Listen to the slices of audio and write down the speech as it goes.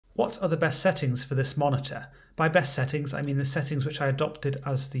what are the best settings for this monitor? By best settings, I mean the settings which I adopted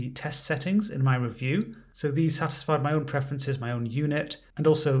as the test settings in my review. So these satisfied my own preferences, my own unit, and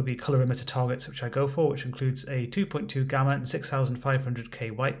also the colorimeter targets which I go for, which includes a 2.2 gamma and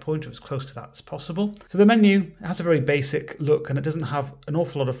 6500K white point, or as close to that as possible. So the menu has a very basic look and it doesn't have an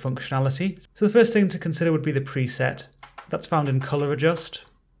awful lot of functionality. So the first thing to consider would be the preset. That's found in color adjust.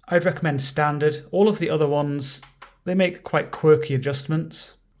 I'd recommend standard. All of the other ones, they make quite quirky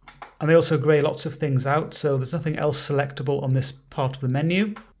adjustments. And they also grey lots of things out, so there's nothing else selectable on this part of the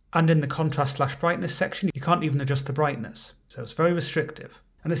menu. And in the contrast/brightness section, you can't even adjust the brightness. So it's very restrictive.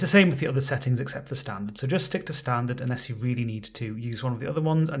 And it's the same with the other settings except for standard. So just stick to standard unless you really need to use one of the other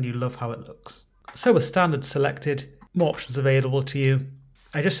ones and you love how it looks. So with standard selected, more options available to you.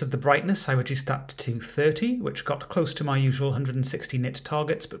 I adjusted the brightness. I reduced that to 30, which got close to my usual 160 nit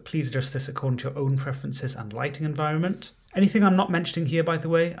targets, but please adjust this according to your own preferences and lighting environment. Anything I'm not mentioning here, by the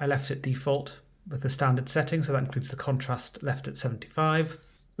way, I left at default with the standard setting, so that includes the contrast left at 75.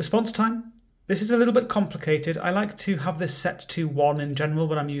 Response time. This is a little bit complicated. I like to have this set to 1 in general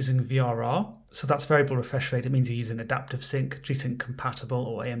when I'm using VRR. So that's variable refresh rate. It means you're using adaptive sync, G-Sync compatible,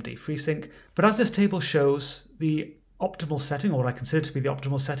 or AMD FreeSync. But as this table shows, the optimal setting, or what I consider to be the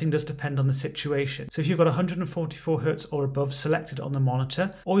optimal setting, does depend on the situation. So if you've got 144 Hz or above selected on the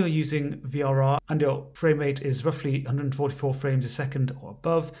monitor, or you're using VRR and your frame rate is roughly 144 frames a second or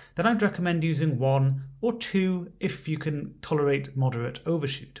above, then I'd recommend using 1 or 2 if you can tolerate moderate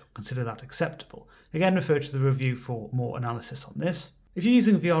overshoot, or consider that acceptable. Again, refer to the review for more analysis on this. If you're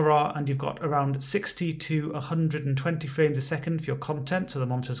using VRR and you've got around 60 to 120 frames a second for your content, so the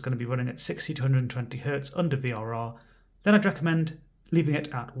monitor is going to be running at 60 to 120 Hz under VRR, then I'd recommend leaving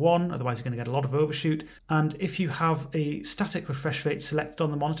it at 1, otherwise you're going to get a lot of overshoot. And if you have a static refresh rate selected on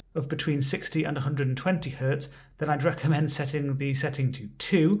the monitor of between 60 and 120 Hz, then I'd recommend setting the setting to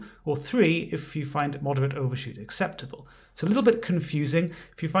 2 or 3 if you find moderate overshoot acceptable. So a little bit confusing.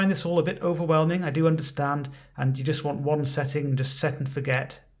 If you find this all a bit overwhelming, I do understand, and you just want one setting and just set and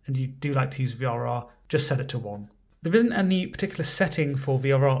forget, and you do like to use VRR, just set it to 1. There isn't any particular setting for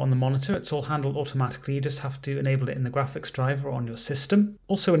VRR on the monitor, it's all handled automatically, you just have to enable it in the graphics driver or on your system.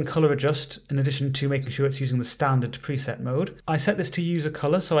 Also in color adjust, in addition to making sure it's using the standard preset mode, I set this to user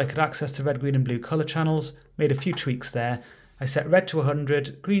color so I could access the red, green and blue color channels, made a few tweaks there. I set red to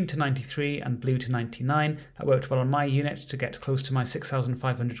 100, green to 93 and blue to 99. That worked well on my unit to get close to my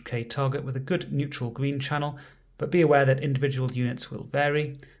 6500K target with a good neutral green channel. But be aware that individual units will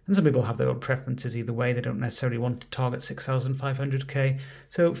vary, and some people have their own preferences either way. They don't necessarily want to target 6500K,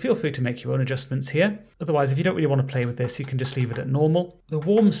 so feel free to make your own adjustments here. Otherwise, if you don't really want to play with this, you can just leave it at normal. The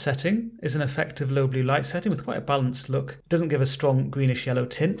warm setting is an effective low blue light setting with quite a balanced look. It doesn't give a strong greenish yellow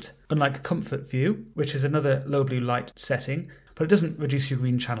tint, unlike comfort view, which is another low blue light setting, but it doesn't reduce your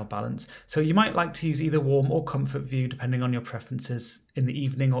green channel balance. So you might like to use either warm or comfort view depending on your preferences in the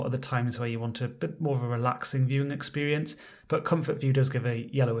evening or other times where you want a bit more of a relaxing viewing experience, but comfort view does give a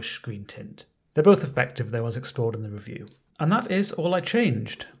yellowish green tint. They're both effective though, as explored in the review. And that is all I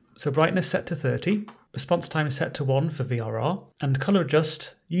changed. So brightness set to 30, response time is set to 1 for VRR, and color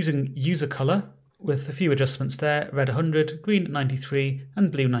adjust using user color with a few adjustments there, red 100, green 93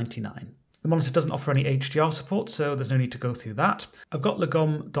 and blue 99. The monitor doesn't offer any HDR support, so there's no need to go through that. I've got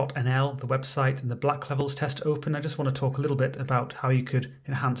lagom.nl, the website, and the black levels test open. I just want to talk a little bit about how you could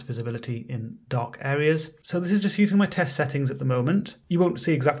enhance visibility in dark areas. So this is just using my test settings at the moment. You won't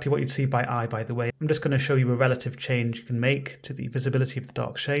see exactly what you'd see by eye, by the way. I'm just going to show you a relative change you can make to the visibility of the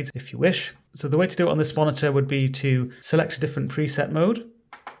dark shades if you wish. So the way to do it on this monitor would be to select a different preset mode.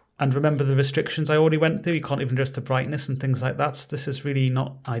 And remember the restrictions I already went through, you can't even adjust the brightness and things like that. So this is really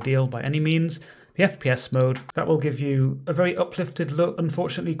not ideal by any means. The FPS mode, that will give you a very uplifted look,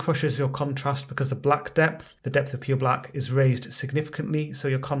 unfortunately crushes your contrast because the black depth, the depth of pure black, is raised significantly, so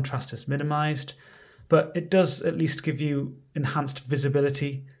your contrast is minimized. But it does at least give you enhanced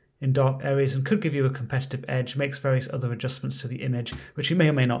visibility in dark areas and could give you a competitive edge, makes various other adjustments to the image, which you may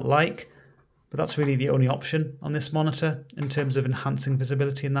or may not like. But that's really the only option on this monitor in terms of enhancing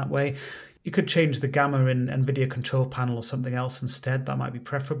visibility in that way. You could change the gamma in NVIDIA control panel or something else instead. That might be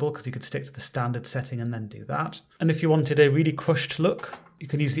preferable because you could stick to the standard setting and then do that. And if you wanted a really crushed look, you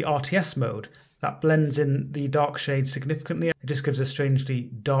can use the RTS mode. That blends in the dark shades significantly. It just gives a strangely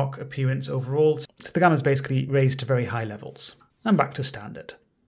dark appearance overall. So the gamma is basically raised to very high levels. And back to standard.